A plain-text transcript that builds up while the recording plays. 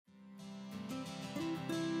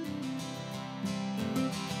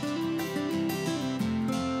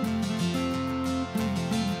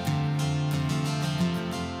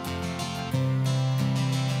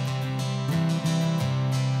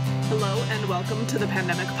and welcome to the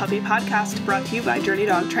Pandemic Puppy Podcast, brought to you by Journey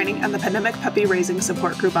Dog Training and the Pandemic Puppy Raising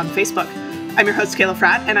Support Group on Facebook. I'm your host, Kayla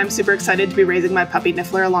Fratt, and I'm super excited to be raising my puppy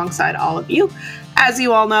Niffler alongside all of you. As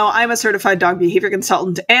you all know, I'm a certified dog behavior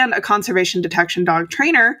consultant and a conservation detection dog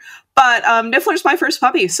trainer, but Niffler's my first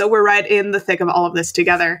puppy, so we're right in the thick of all of this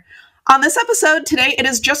together. On this episode today, it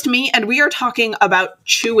is just me, and we are talking about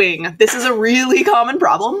chewing. This is a really common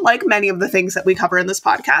problem, like many of the things that we cover in this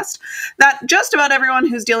podcast, that just about everyone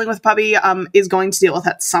who's dealing with a puppy is going to deal with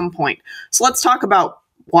at some point. So let's talk about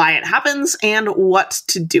why it happens and what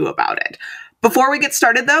to do about it. Before we get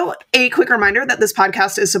started, though, a quick reminder that this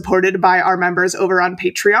podcast is supported by our members over on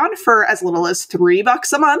Patreon for as little as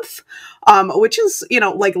 $3 a month, which is,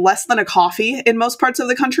 like less than a coffee in most parts of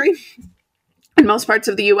the country. In most parts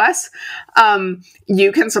of the US,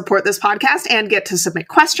 you can support this podcast and get to submit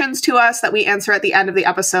questions to us that we answer at the end of the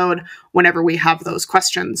episode whenever we have those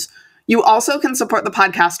questions. You also can support the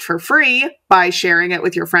podcast for free by sharing it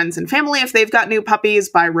with your friends and family if they've got new puppies,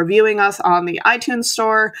 by reviewing us on the iTunes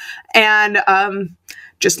store, and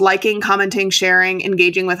just liking, commenting, sharing,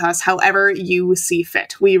 engaging with us however you see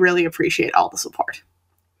fit. We really appreciate all the support.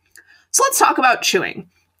 So let's talk about chewing.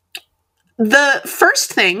 The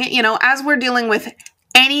first thing, as we're dealing with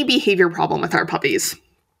any behavior problem with our puppies,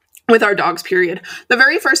 with our dogs, period, the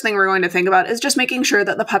very first thing we're going to think about is just making sure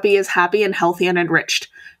that the puppy is happy and healthy and enriched,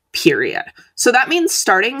 period. So that means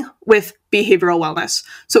starting with behavioral wellness.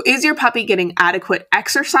 So is your puppy getting adequate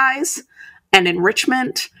exercise and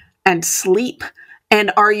enrichment and sleep?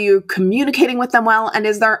 And are you communicating with them well? And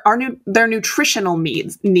is their nutritional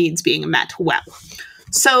needs being met well?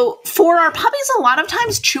 So for our puppies, a lot of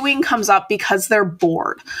times chewing comes up because they're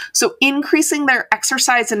bored. So increasing their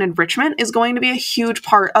exercise and enrichment is going to be a huge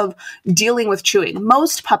part of dealing with chewing.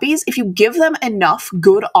 Most puppies, if you give them enough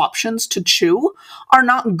good options to chew, are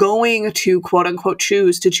not going to quote unquote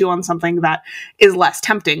choose to chew on something that is less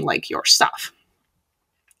tempting, like your stuff.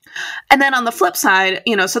 And then on the flip side,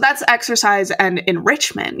 so that's exercise and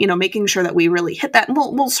enrichment, making sure that we really hit that. And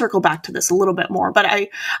we'll circle back to this a little bit more. But I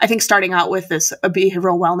think starting out with this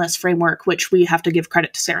behavioral wellness framework, which we have to give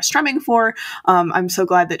credit to Sarah Stremming for, I'm so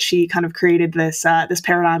glad that she kind of created this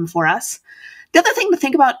paradigm for us. The other thing to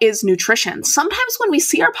think about is nutrition. Sometimes when we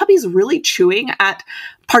see our puppies really chewing at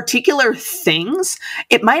particular things,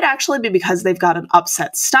 it might actually be because they've got an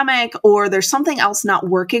upset stomach or there's something else not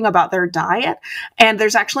working about their diet, and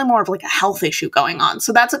there's actually more of like a health issue going on.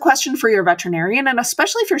 So that's a question for your veterinarian, and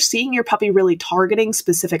especially if you're seeing your puppy really targeting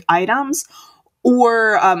specific items,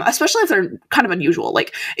 or especially if they're kind of unusual.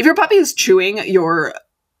 Like if your puppy is chewing your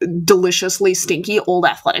deliciously stinky old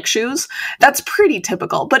athletic shoes, that's pretty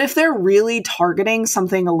typical. But if they're really targeting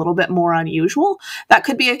something a little bit more unusual, that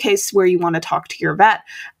could be a case where you want to talk to your vet.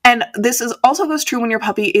 And this also goes true when your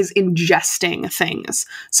puppy is ingesting things.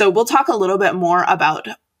 So we'll talk a little bit more about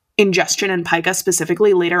ingestion and pica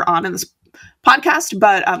specifically later on in this podcast,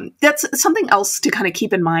 but that's something else to kind of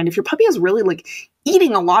keep in mind. If your puppy is really like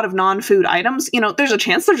eating a lot of non-food items, there's a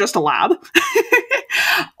chance they're just a lab.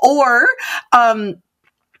 Or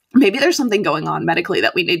maybe there's something going on medically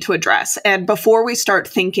that we need to address. And before we start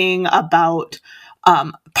thinking about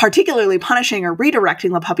particularly punishing or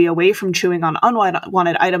redirecting the puppy away from chewing on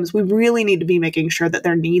unwanted items, we really need to be making sure that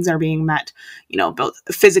their needs are being met, both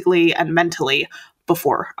physically and mentally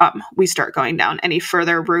before we start going down any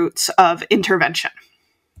further routes of intervention.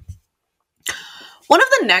 One of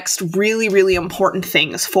the next really, really important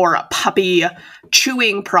things for puppy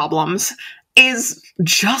chewing problems is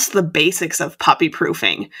just the basics of puppy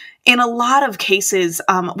proofing. In a lot of cases,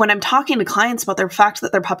 when I'm talking to clients about the fact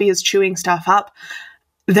that their puppy is chewing stuff up,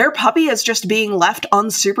 their puppy is just being left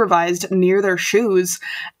unsupervised near their shoes.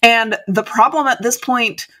 And the problem at this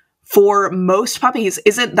point for most puppies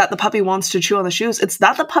isn't that the puppy wants to chew on the shoes. It's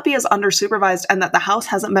that the puppy is undersupervised and that the house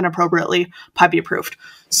hasn't been appropriately puppy-proofed.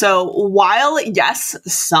 So while, yes,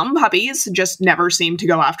 some puppies just never seem to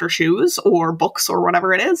go after shoes or books or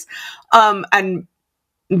whatever it is, and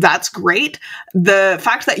that's great, the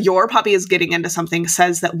fact that your puppy is getting into something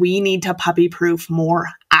says that we need to puppy-proof more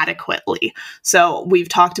adequately. So we've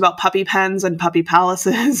talked about puppy pens and puppy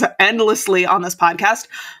palaces endlessly on this podcast.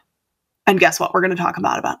 And guess what? We're going to talk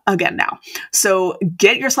about again now. So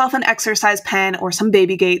get yourself an exercise pen or some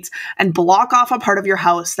baby gates and block off a part of your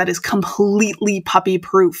house that is completely puppy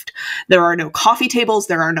proofed. There are no coffee tables.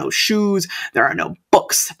 There are no shoes. There are no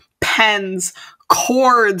books, pens,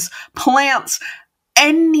 cords, plants.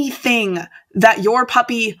 Anything that your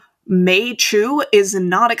puppy may chew is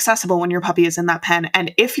not accessible when your puppy is in that pen.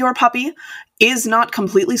 And if your puppy is not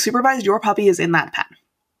completely supervised, your puppy is in that pen.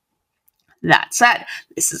 That said,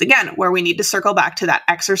 this is again where we need to circle back to that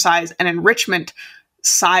exercise and enrichment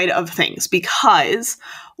side of things, because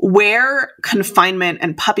where confinement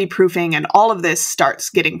and puppy proofing and all of this starts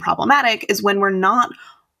getting problematic is when we're not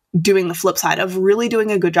doing the flip side of really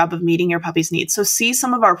doing a good job of meeting your puppy's needs. So see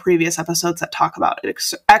some of our previous episodes that talk about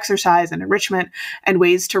exercise and enrichment and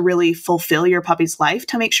ways to really fulfill your puppy's life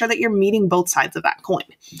to make sure that you're meeting both sides of that coin.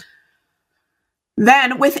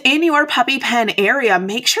 Then within your puppy pen area,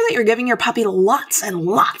 make sure that you're giving your puppy lots and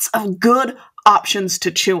lots of good options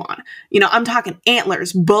to chew on. I'm talking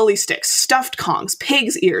antlers, bully sticks, stuffed Kongs,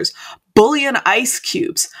 pig's ears, bullion ice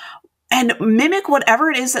cubes, and mimic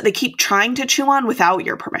whatever it is that they keep trying to chew on without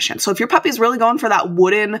your permission. So if your puppy's really going for that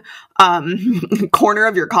wooden corner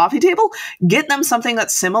of your coffee table, get them something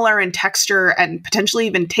that's similar in texture and potentially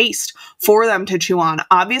even taste for them to chew on.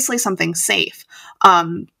 Obviously something safe.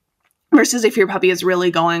 Versus if your puppy is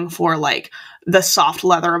really going for like the soft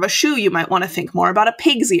leather of a shoe, you might want to think more about a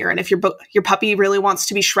pig's ear. And if your puppy really wants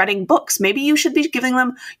to be shredding books, maybe you should be giving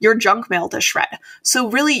them your junk mail to shred. So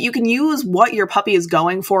really, you can use what your puppy is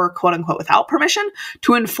going for, quote unquote, without permission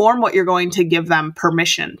to inform what you're going to give them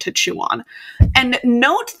permission to chew on. And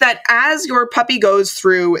note that as your puppy goes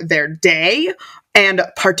through their day, and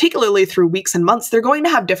particularly through weeks and months, they're going to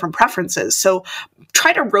have different preferences. So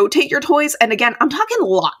try to rotate your toys. And again, I'm talking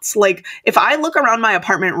lots. Like if I look around my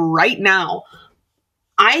apartment right now,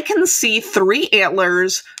 I can see 3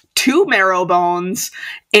 antlers, 2 marrow bones,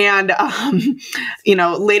 and,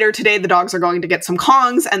 later today, the dogs are going to get some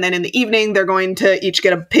Kongs, and then in the evening, they're going to each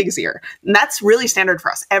get a pig's ear. And that's really standard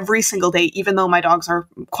for us every single day, even though my dogs are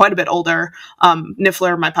quite a bit older.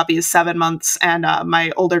 Niffler, my puppy, is 7 months, and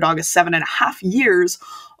my older dog is 7.5 years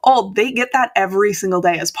old. They get that every single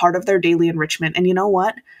day as part of their daily enrichment. And you know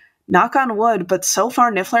what? Knock on wood, but so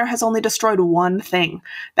far, Niffler has only destroyed one thing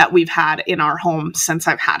that we've had in our home since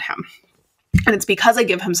I've had him. And it's because I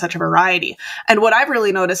give him such a variety. And what I've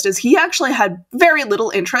really noticed is he actually had very little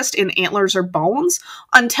interest in antlers or bones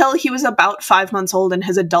until he was about 5 months old and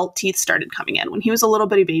his adult teeth started coming in. When he was a little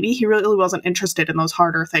bitty baby, he really wasn't interested in those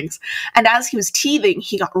harder things. And as he was teething,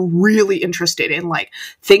 he got really interested in like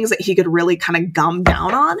things that he could really kind of gum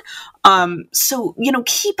down on. So,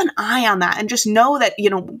 keep an eye on that and just know that,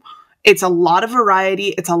 it's a lot of variety.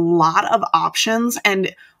 It's a lot of options,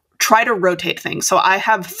 and try to rotate things. So I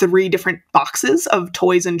have 3 different boxes of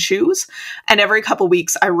toys and chews, and every couple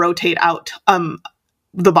weeks I rotate out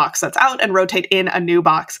the box that's out and rotate in a new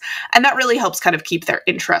box. And that really helps kind of keep their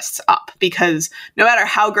interests up, because no matter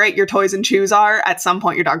how great your toys and chews are, at some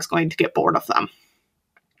point your dog's going to get bored of them.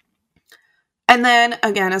 And then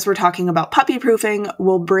again, as we're talking about puppy proofing,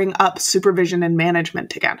 we'll bring up supervision and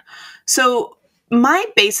management again. So my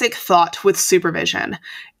basic thought with supervision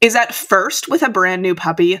is at first with a brand new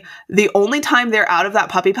puppy, the only time they're out of that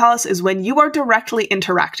puppy palace is when you are directly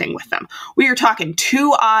interacting with them. We are talking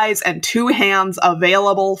 2 eyes and 2 hands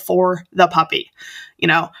available for the puppy,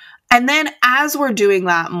 And then as we're doing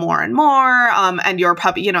that more and more, and your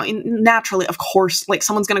puppy, naturally, of course, like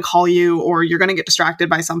someone's going to call you or you're going to get distracted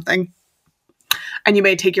by something, and you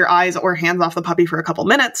may take your eyes or hands off the puppy for a couple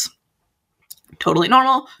minutes. Totally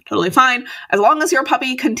normal, totally fine. As long as your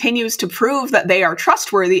puppy continues to prove that they are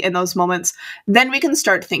trustworthy in those moments, then we can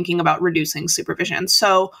start thinking about reducing supervision.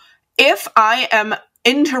 So if I am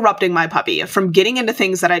interrupting my puppy from getting into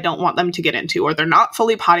things that I don't want them to get into, or they're not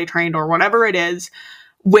fully potty trained or whatever it is,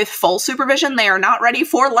 with full supervision, they are not ready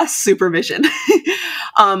for less supervision.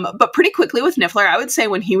 But pretty quickly with Niffler, I would say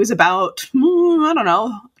when he was about,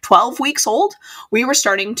 12 weeks old, we were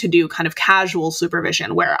starting to do kind of casual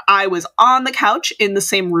supervision where I was on the couch in the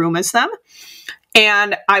same room as them,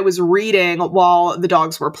 and I was reading while the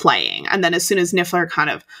dogs were playing. And then as soon as Niffler kind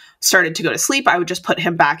of started to go to sleep, I would just put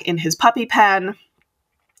him back in his puppy pen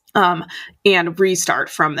and restart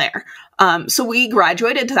from there. So we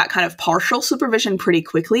graduated to that kind of partial supervision pretty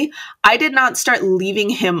quickly. I did not start leaving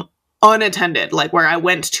him unattended, like where I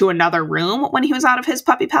went to another room when he was out of his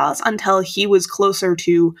puppy palace, until he was closer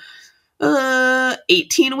to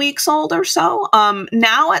 18 weeks old or so.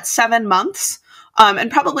 Now at 7 months, and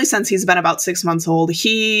probably since he's been about 6 months old,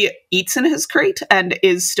 he eats in his crate and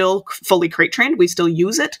is still fully crate trained. We still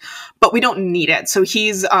use it, but we don't need it. So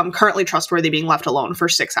he's currently trustworthy being left alone for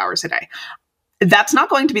 6 hours a day. That's not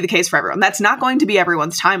going to be the case for everyone. That's not going to be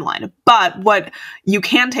everyone's timeline. But what you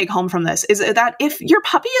can take home from this is that if your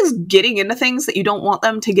puppy is getting into things that you don't want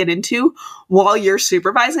them to get into while you're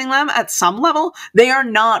supervising them at some level, they are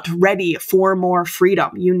not ready for more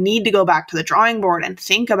freedom. You need to go back to the drawing board and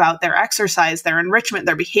think about their exercise, their enrichment,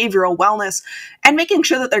 their behavioral wellness, and making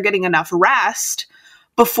sure that they're getting enough rest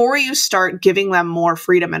before you start giving them more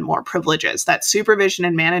freedom and more privileges. That supervision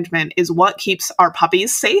and management is what keeps our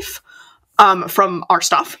puppies safe. from our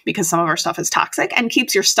stuff, because some of our stuff is toxic, and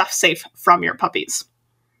keeps your stuff safe from your puppies.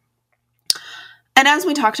 And as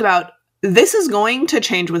we talked about, this is going to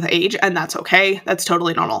change with age, and that's okay. That's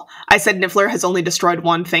totally normal. I said Niffler has only destroyed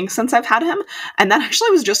one thing since I've had him, and that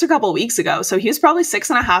actually was just a couple weeks ago. So he was probably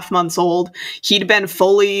 6.5 months old. He'd been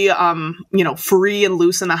fully, free and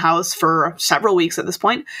loose in the house for several weeks at this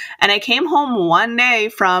point. And I came home one day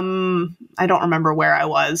from, I don't remember where I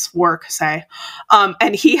was, work, say,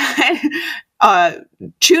 and he had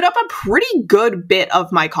chewed up a pretty good bit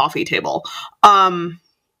of my coffee table.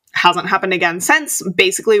 Hasn't happened again since.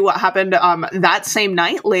 Basically what happened that same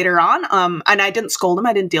night later on, and I didn't scold him,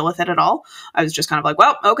 I didn't deal with it at all. I was just kind of like,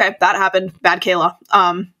 well, okay, that happened, bad Kayla.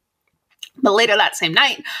 But later that same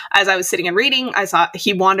night, as I was sitting and reading, I saw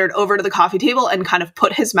he wandered over to the coffee table and kind of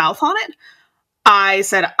put his mouth on it. I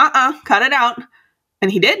said, cut it out.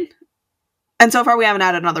 And he did. And so far we haven't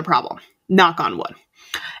had another problem. Knock on wood.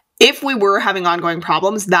 If we were having ongoing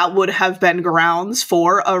problems, that would have been grounds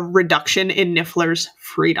for a reduction in Niffler's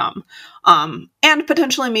freedom. And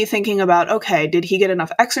potentially me thinking about, okay, did he get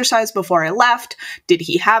enough exercise before I left? Did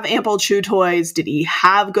he have ample chew toys? Did he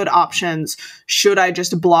have good options? Should I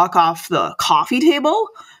just block off the coffee table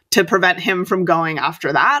to prevent him from going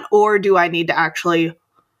after that? Or do I need to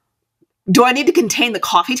contain the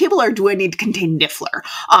coffee table, or do I need to contain Niffler?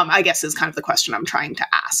 I guess is kind of the question I'm trying to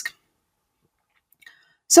ask.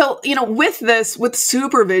 So, with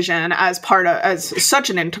supervision as such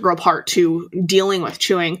an integral part to dealing with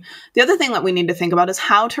chewing, the other thing that we need to think about is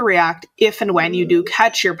how to react if and when you do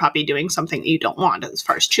catch your puppy doing something that you don't want as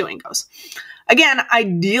far as chewing goes. Again,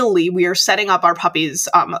 ideally, we are setting up our puppy's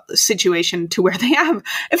situation to where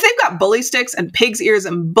if they've got bully sticks and pig's ears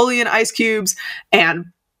and bullion ice cubes and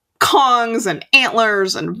Kongs and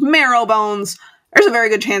antlers and marrow bones, there's a very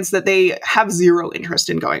good chance that they have zero interest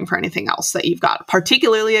in going for anything else that you've got,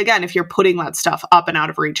 particularly, again, if you're putting that stuff up and out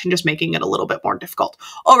of reach and just making it a little bit more difficult.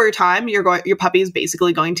 Over time, your puppy is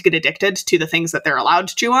basically going to get addicted to the things that they're allowed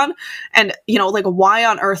to chew on. And, why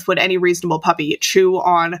on earth would any reasonable puppy chew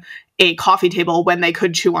on a coffee table when they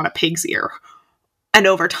could chew on a pig's ear? And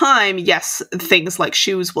over time, yes, things like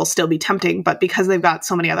shoes will still be tempting, but because they've got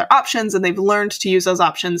so many other options and they've learned to use those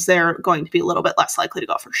options, they're going to be a little bit less likely to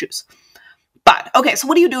go for shoes. But, okay, so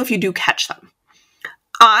what do you do if you do catch them?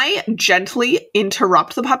 I gently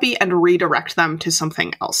interrupt the puppy and redirect them to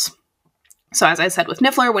something else. So as I said with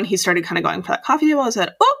Niffler, when he started kind of going for that coffee table, I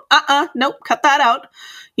said, nope, cut that out.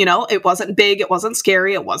 It wasn't big, it wasn't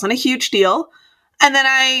scary, it wasn't a huge deal. And then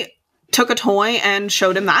I took a toy and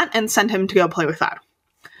showed him that and sent him to go play with that.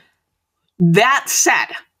 That said,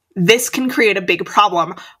 this can create a big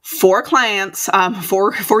problem for clients,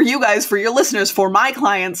 for you guys, for your listeners, for my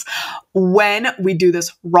clients, when we do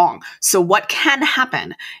this wrong. So what can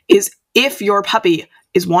happen is if your puppy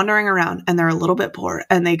is wandering around and they're a little bit bored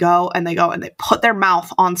and they go and they put their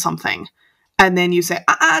mouth on something, and then you say,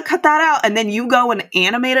 cut that out. And then you go and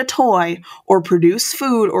animate a toy or produce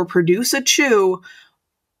food or produce a chew.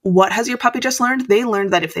 What has your puppy just learned? They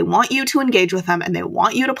learned that if they want you to engage with them and they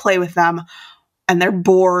want you to play with them, and they're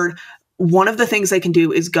bored, one of the things they can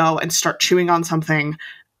do is go and start chewing on something,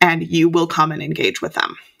 and you will come and engage with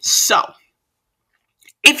them. So,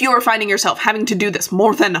 if you are finding yourself having to do this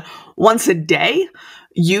more than once a day,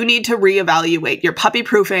 you need to reevaluate your puppy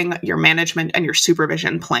proofing, your management, and your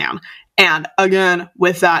supervision plan. And again,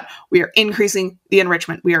 with that, we are increasing the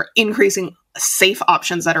enrichment. We are increasing safe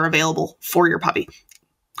options that are available for your puppy.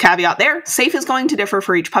 Caveat there, safe is going to differ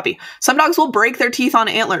for each puppy. Some dogs will break their teeth on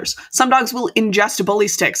antlers. Some dogs will ingest bully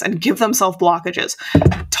sticks and give themselves blockages.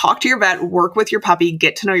 Talk to your vet, work with your puppy,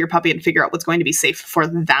 get to know your puppy, and figure out what's going to be safe for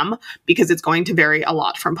them, because it's going to vary a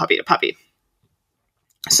lot from puppy to puppy.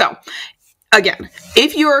 So, again,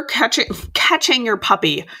 if you're catching your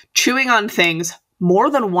puppy chewing on things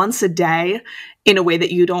more than once a day in a way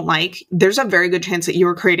that you don't like, there's a very good chance that you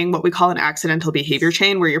are creating what we call an accidental behavior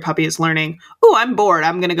chain, where your puppy is learning, I'm bored,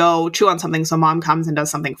 I'm going to go chew on something so mom comes and does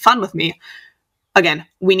something fun with me. Again,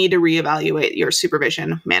 we need to reevaluate your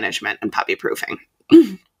supervision, management, and puppy proofing.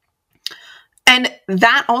 And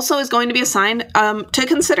that also is going to be a sign to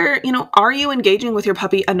consider, are you engaging with your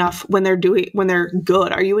puppy enough when they're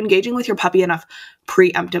good? Are you engaging with your puppy enough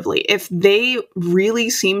preemptively? If they really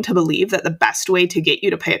seem to believe that the best way to get you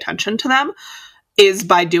to pay attention to them is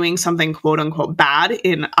by doing something quote unquote bad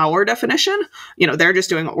in our definition, they're just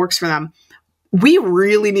doing what works for them. We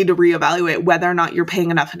really need to reevaluate whether or not you're paying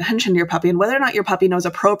enough attention to your puppy and whether or not your puppy knows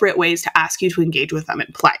appropriate ways to ask you to engage with them in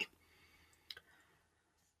play.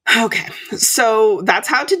 Okay, so that's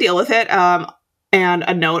how to deal with it. and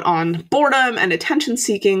a note on boredom and attention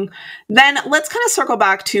seeking, then let's kind of circle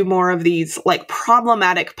back to more of these like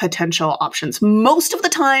problematic potential options. Most of the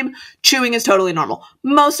time, chewing is totally normal.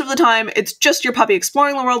 Most of the time, it's just your puppy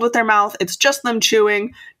exploring the world with their mouth. It's just them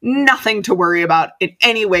chewing, nothing to worry about in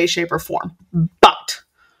any way, shape, or form. But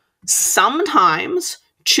sometimes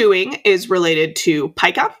chewing is related to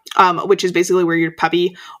pica, which is basically where your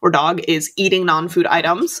puppy or dog is eating non-food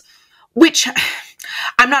items, which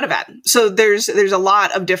I'm not a vet. So there's a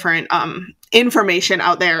lot of different information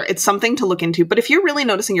out there. It's something to look into. But if you're really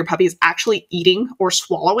noticing your puppy is actually eating or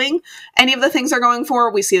swallowing any of the things they're going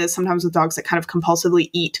for, we see this sometimes with dogs that kind of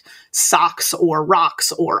compulsively eat socks or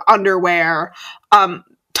rocks or underwear.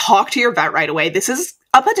 Talk to your vet right away. This is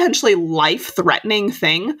a potentially life-threatening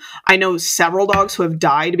thing. I know several dogs who have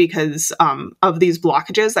died because of these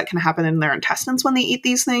blockages that can happen in their intestines when they eat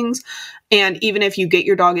these things. And even if you get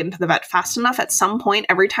your dog into the vet fast enough, at some point,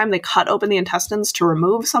 every time they cut open the intestines to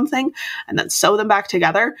remove something and then sew them back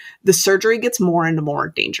together, the surgery gets more and more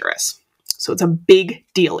dangerous. So it's a big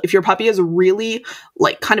deal. If your puppy is really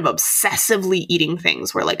like kind of obsessively eating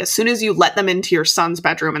things where like as soon as you let them into your son's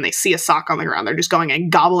bedroom and they see a sock on the ground, they're just going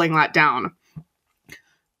and gobbling that down,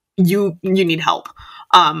 you need help.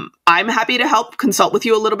 I'm happy to help consult with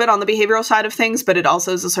you a little bit on the behavioral side of things, but it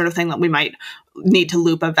also is the sort of thing that we might need to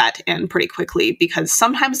loop a vet in pretty quickly because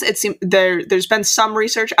sometimes it seems there's been some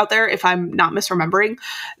research out there, if I'm not misremembering,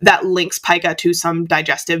 that links pica to some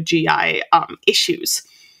digestive GI issues.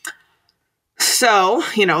 So,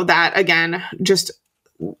 that again, just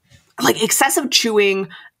like excessive chewing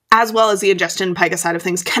as well as the ingestion pica side of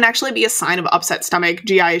things can actually be a sign of upset stomach,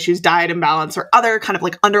 GI issues, diet imbalance, or other kind of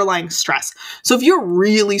like underlying stress. So if you're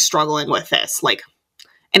really struggling with this,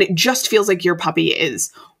 and it just feels like your puppy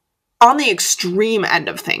is on the extreme end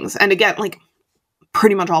of things, and again,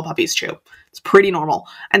 pretty much all puppies chew. It's pretty normal.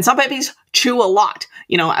 And some puppies chew a lot.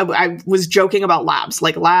 I was joking about labs.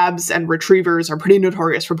 Labs and retrievers are pretty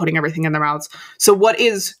notorious for putting everything in their mouths. So what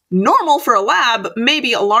is normal for a lab may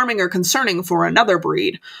be alarming or concerning for another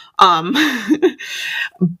breed.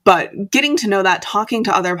 But getting to know that, talking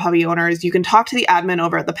to other puppy owners, you can talk to the admin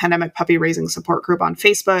over at the Pandemic Puppy Raising Support Group on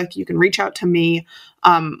Facebook. You can reach out to me.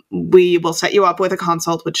 We will set you up with a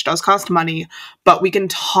consult, which does cost money, but we can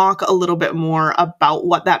talk a little bit more about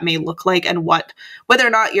what that may look like and whether or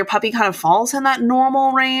not your puppy kind of falls in that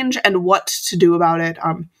normal range and what to do about it.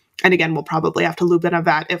 And again, we'll probably have to loop in a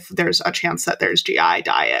vet if there's a chance that there's GI,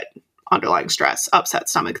 diet, underlying stress, upset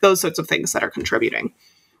stomach, those sorts of things that are contributing.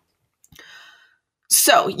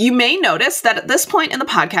 So you may notice that at this point in the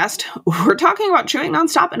podcast, we're talking about chewing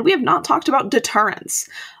nonstop and we have not talked about deterrents.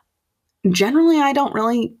 Generally, I don't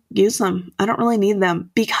really use them. I don't really need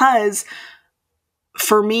them because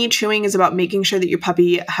for me, chewing is about making sure that your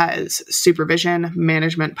puppy has supervision,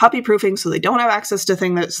 management, puppy proofing, so they don't have access to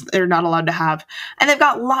things that they're not allowed to have. And they've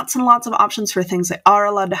got lots and lots of options for things they are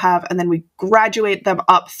allowed to have. And then we graduate them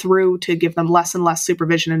up through to give them less and less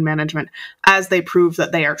supervision and management as they prove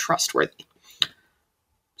that they are trustworthy.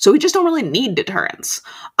 So we just don't really need deterrents.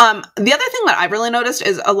 The other thing that I've really noticed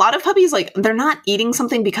is a lot of puppies, they're not eating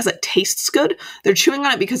something because it tastes good. They're chewing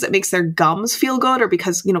on it because it makes their gums feel good or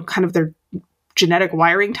because, kind of their genetic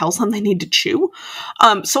wiring tells them they need to chew.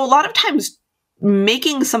 So a lot of times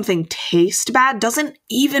making something taste bad doesn't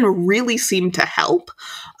even really seem to help.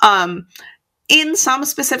 In some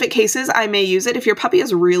specific cases, I may use it. If your puppy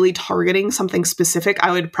is really targeting something specific, I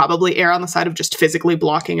would probably err on the side of just physically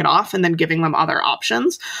blocking it off and then giving them other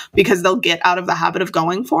options because they'll get out of the habit of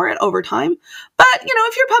going for it over time. But,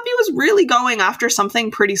 if your puppy was really going after something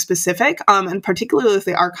pretty specific, and particularly if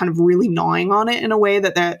they are kind of really gnawing on it in a way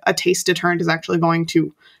that a taste deterrent is actually going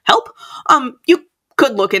to help, you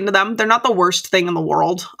could look into them. They're not the worst thing in the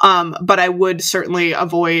world, but I would certainly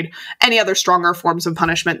avoid any other stronger forms of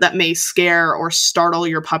punishment that may scare or startle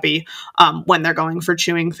your puppy when they're going for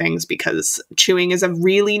chewing things, because chewing is a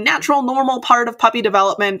really natural, normal part of puppy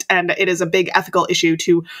development, and it is a big ethical issue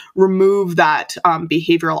to remove that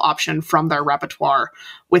behavioral option from their repertoire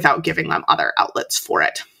without giving them other outlets for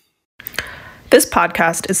it. This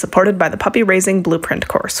podcast is supported by the Puppy Raising Blueprint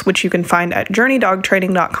course, which you can find at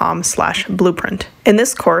journeydogtraining.com/blueprint. In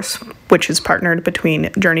this course, which is partnered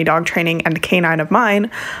between Journey Dog Training and Canine of Mine,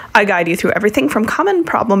 I guide you through everything from common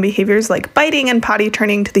problem behaviors like biting and potty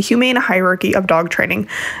training to the humane hierarchy of dog training.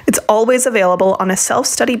 It's always available on a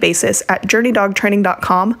self-study basis at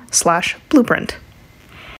journeydogtraining.com/blueprint.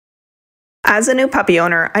 As a new puppy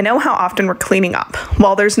owner, I know how often we're cleaning up.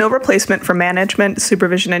 While there's no replacement for management,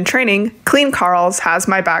 supervision, and training, Clean Carl's has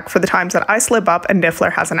my back for the times that I slip up and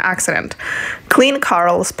Niffler has an accident. Clean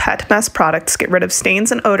Carl's pet mess products get rid of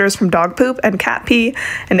stains and odors from dog poop and cat pee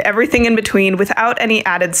and everything in between without any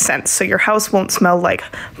added scents, so your house won't smell like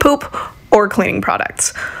poop or cleaning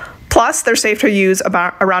products. Plus, they're safe to use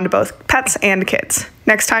around both pets and kids.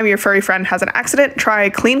 Next time your furry friend has an accident, try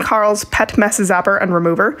Clean Carl's Pet Mess Zapper and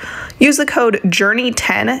Remover. Use the code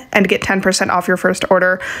JOURNEY10 and get 10% off your first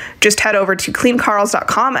order. Just head over to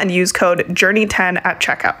cleancarls.com and use code JOURNEY10 at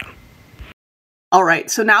checkout. All right,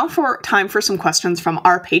 so now time for some questions from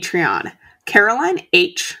our Patreon. Caroline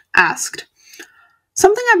H. asked,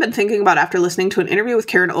 something I've been thinking about after listening to an interview with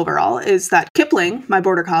Karen Overall is that Kipling, my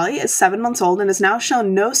border collie, is 7 months old and has now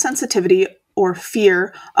shown no sensitivity or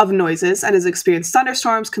fear of noises and has experienced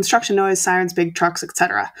thunderstorms, construction noise, sirens, big trucks,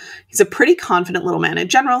 etc. He's a pretty confident little man in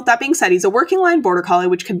general. That being said, he's a working line border collie,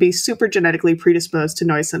 which can be super genetically predisposed to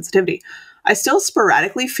noise sensitivity. I still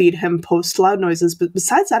sporadically feed him post loud noises, but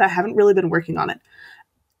besides that, I haven't really been working on it.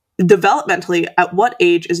 Developmentally, at what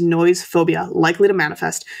age is noise phobia likely to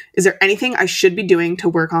manifest? Is there anything I should be doing to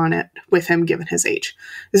work on it with him given his age?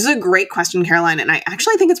 This is a great question, Caroline, and I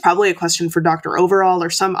actually think it's probably a question for Dr. Overall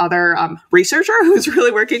or some other researcher who's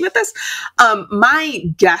really working with this. My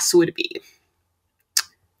guess would be,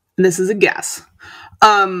 and this is a guess,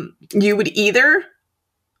 you would either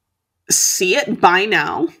see it by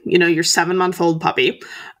now, your 7-month-old puppy,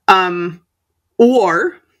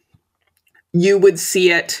 or you would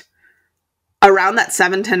see it around that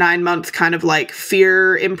 7 to 9 month kind of like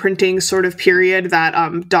fear imprinting sort of period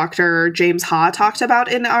that Dr. James Ha talked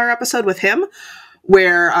about in our episode with him,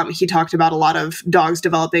 where he talked about a lot of dogs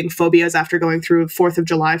developing phobias after going through 4th of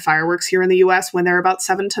July fireworks here in the US when they're about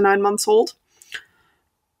 7 to 9 months old.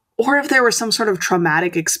 Or if there was some sort of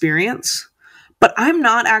traumatic experience. But I'm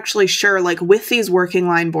not actually sure, like with these working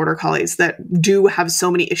line border collies that do have so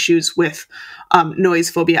many issues with noise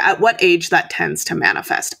phobia, at what age that tends to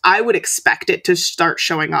manifest. I would expect it to start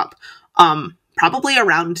showing up probably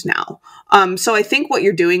around now. So I think what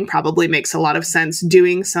you're doing probably makes a lot of sense,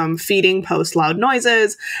 doing some feeding post loud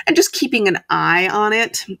noises and just keeping an eye on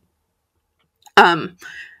it.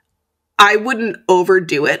 I wouldn't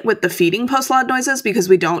overdo it with the feeding post loud noises because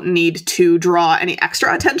we don't need to draw any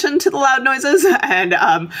extra attention to the loud noises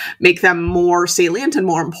and make them more salient and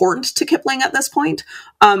more important to Kipling at this point.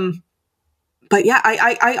 But yeah,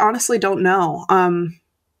 I honestly don't know.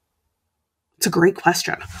 It's a great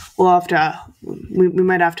question. We'll have to, we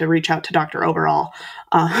might have to reach out to Dr. Overall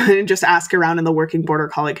and just ask around in the working border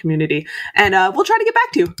collie community, and we'll try to get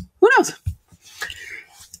back to you. Who knows?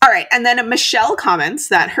 All right, and then Michelle comments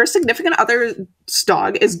that her significant other's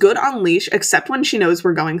dog is good on leash except when she knows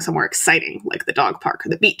we're going somewhere exciting, like the dog park or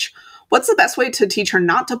the beach. What's the best way to teach her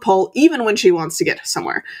not to pull even when she wants to get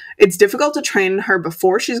somewhere? It's difficult to train her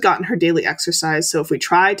before she's gotten her daily exercise, so if we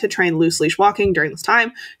try to train loose leash walking during this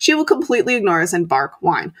time, she will completely ignore us and bark,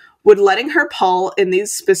 whine. Would letting her pull in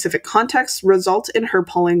these specific contexts result in her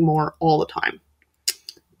pulling more all the time?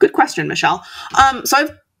 Good question, Michelle. So I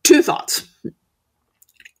have 2 thoughts.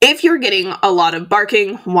 If you're getting a lot of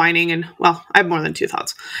barking, whining, and, well, I have more than 2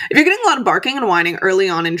 thoughts. If you're getting a lot of barking and whining early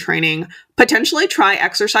on in training, potentially try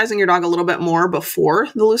exercising your dog a little bit more before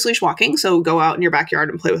the loose leash walking. So go out in your backyard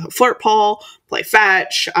and play with a flirt pole, play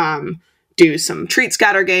fetch, do some treat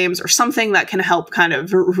scatter games or something that can help kind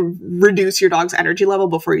of reduce your dog's energy level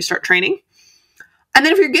before you start training. And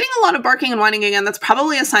then if you're getting a lot of barking and whining again, that's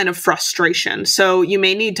probably a sign of frustration. So you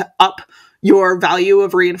may need to up your value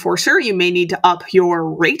of reinforcer. You may need to up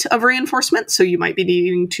your rate of reinforcement. So you might be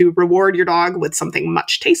needing to reward your dog with something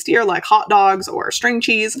much tastier like hot dogs or string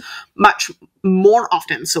cheese much more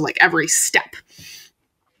often. So like every step.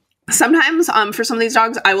 Sometimes for some of these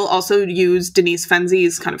dogs, I will also use Denise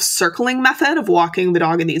Fenzi's kind of circling method of walking the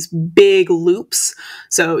dog in these big loops.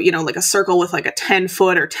 So, like a circle with like a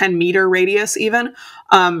 10-foot or 10-meter radius even,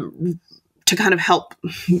 to kind of help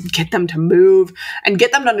get them to move and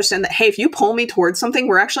get them to understand that, hey, if you pull me towards something,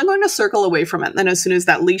 we're actually going to circle away from it. And then as soon as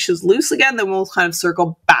that leash is loose again, then we'll kind of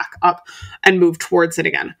circle back up and move towards it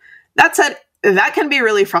again. That said, that can be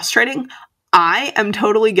really frustrating. I am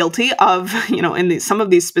totally guilty of, in some of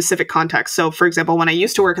these specific contexts. So for example, when I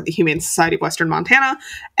used to work at the Humane Society of Western Montana,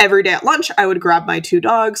 every day at lunch, I would grab my 2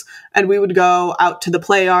 dogs and we would go out to the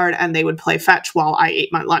play yard and they would play fetch while I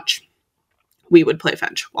ate my lunch. We would play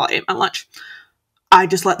fetch while I ate my lunch. I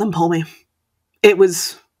just let them pull me. It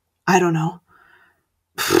was, I don't know.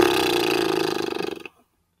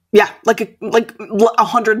 Yeah, like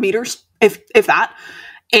 100 meters, if that.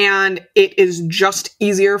 and it is just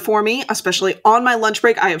easier for me, especially on my lunch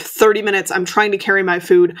break. I have 30 minutes. I'm trying to carry my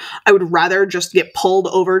food. I would rather just get pulled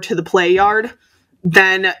over to the play yard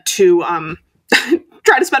than to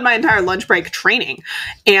try to spend my entire lunch break training.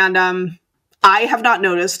 And I have not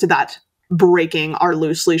noticed that breaking our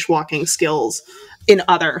loose leash walking skills in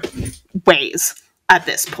other ways at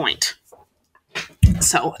this point.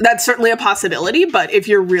 So that's certainly a possibility, but if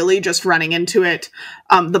you're really just running into it,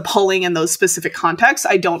 the pulling in those specific contexts,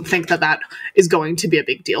 I don't think that that is going to be a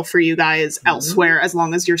big deal for you guys elsewhere, as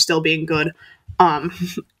long as you're still being good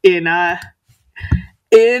in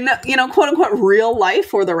you know, quote unquote real life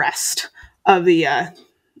for the rest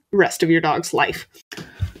of your dog's life.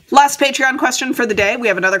 Last Patreon question for the day. We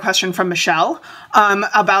have another question from Michelle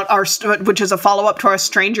about which is a follow-up to our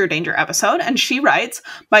stranger danger episode. And she writes,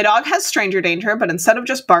 my dog has stranger danger, but instead of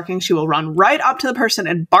just barking, she will run right up to the person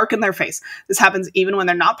and bark in their face. This happens even when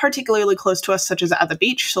they're not particularly close to us, such as at the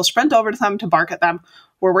beach. She'll sprint over to them to bark at them.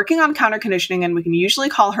 We're working on counter conditioning, and we can usually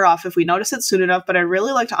call her off if we notice it soon enough, but I'd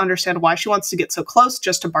really like to understand why she wants to get so close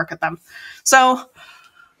just to bark at them. So,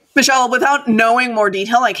 Michelle, without knowing more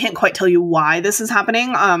detail, I can't quite tell you why this is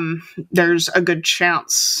happening. There's a good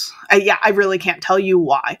chance. I really can't tell you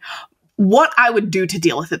why. What I would do to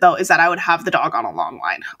deal with it, though, is that I would have the dog on a long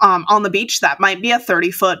line. On the beach, that might be a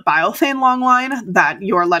 30-foot biothane long line that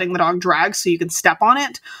you're letting the dog drag so you can step on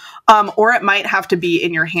it. Or it might have to be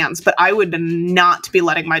in your hands, but I would not be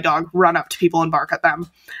letting my dog run up to people and bark at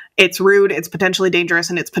them. It's rude, it's potentially dangerous,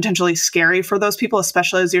 and it's potentially scary for those people,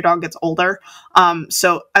 especially as your dog gets older.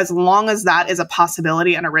 So as long as that is a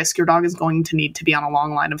possibility and a risk, your dog is going to need to be on a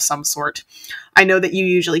long line of some sort. I know that you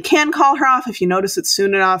usually can call her off if you notice it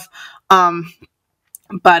soon enough. But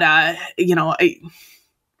you know,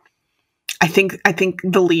 I think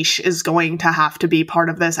the leash is going to have to be part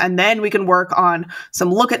of this. And then we can work on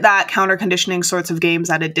some look at that counter conditioning sorts of games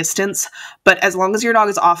at a distance. But as long as your dog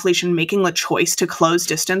is off leash and making the choice to close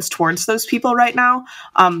distance towards those people right now,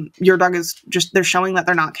 your dog is just, they're showing that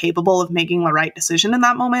they're not capable of making the right decision in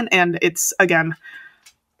that moment. And it's, again,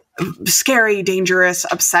 scary, dangerous,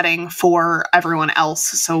 upsetting for everyone else.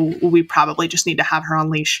 So we probably just need to have her on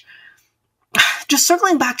leash. Just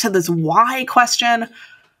circling back to this why question,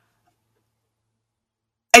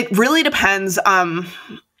 it really depends, I'm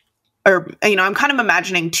kind of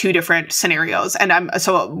imagining two different scenarios, and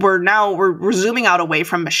we're zooming out away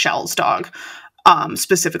from Michelle's dog,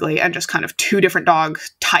 specifically, and just kind of two different dog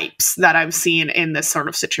types that I've seen in this sort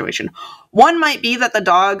of situation. One might be that the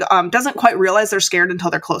dog doesn't quite realize they're scared until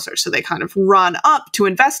they're closer, so they kind of run up to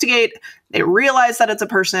investigate, they realize that it's a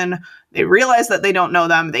person, they realize that they don't know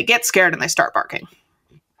them, they get scared, and they start barking.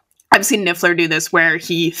 I've seen Niffler do this where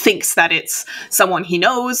he thinks that it's someone he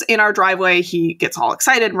knows in our driveway. He gets all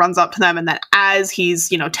excited, runs up to them, and then as he's,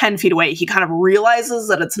 10 feet away, he kind of realizes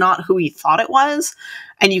that it's not who he thought it was.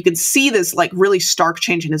 And you can see this like really stark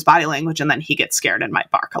change in his body language, and then he gets scared and might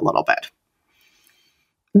bark a little bit.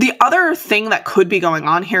 The other thing that could be going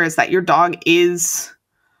on here is that your dog is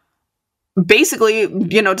basically,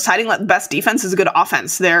 deciding that the best defense is a good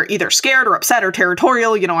offense. They're either scared or upset or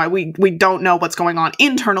territorial. We don't know what's going on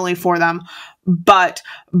internally for them, but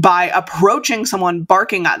by approaching someone,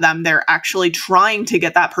 barking at them, they're actually trying to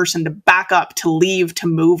get that person to back up, to leave, to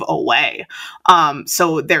move away.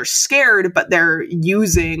 So they're scared, but they're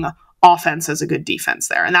using offense as a good defense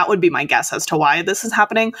there. And that would be my guess as to why this is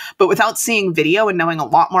happening. But without seeing video and knowing a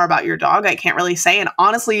lot more about your dog, I can't really say. And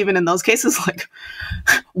honestly, even in those cases, like,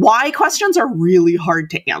 why questions are really hard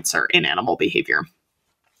to answer in animal behavior.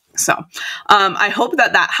 So I hope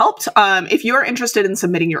that helped. If you're interested in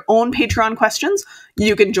submitting your own Patreon questions,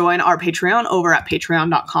 you can join our Patreon over at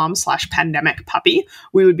patreon.com/pandemicpuppy.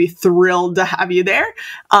 We would be thrilled to have you there.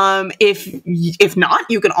 If not,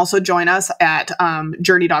 you can also join us at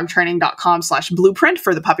journeydogtraining.com/blueprint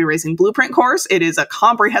for the puppy raising blueprint course. It is a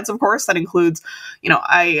comprehensive course that includes,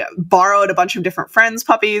 I borrowed a bunch of different friends'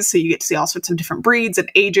 puppies, so you get to see all sorts of different breeds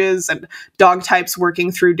and ages and dog types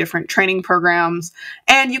working through different training programs.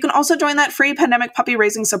 And you can also join that free pandemic puppy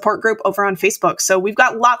raising support group over on Facebook. So we've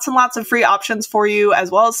got lots and lots of free options for you, as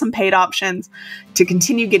well as some paid options to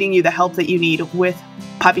continue getting you the help that you need with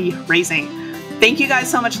puppy raising. Thank you guys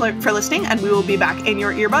so much for listening, and we will be back in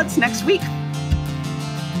your earbuds next week.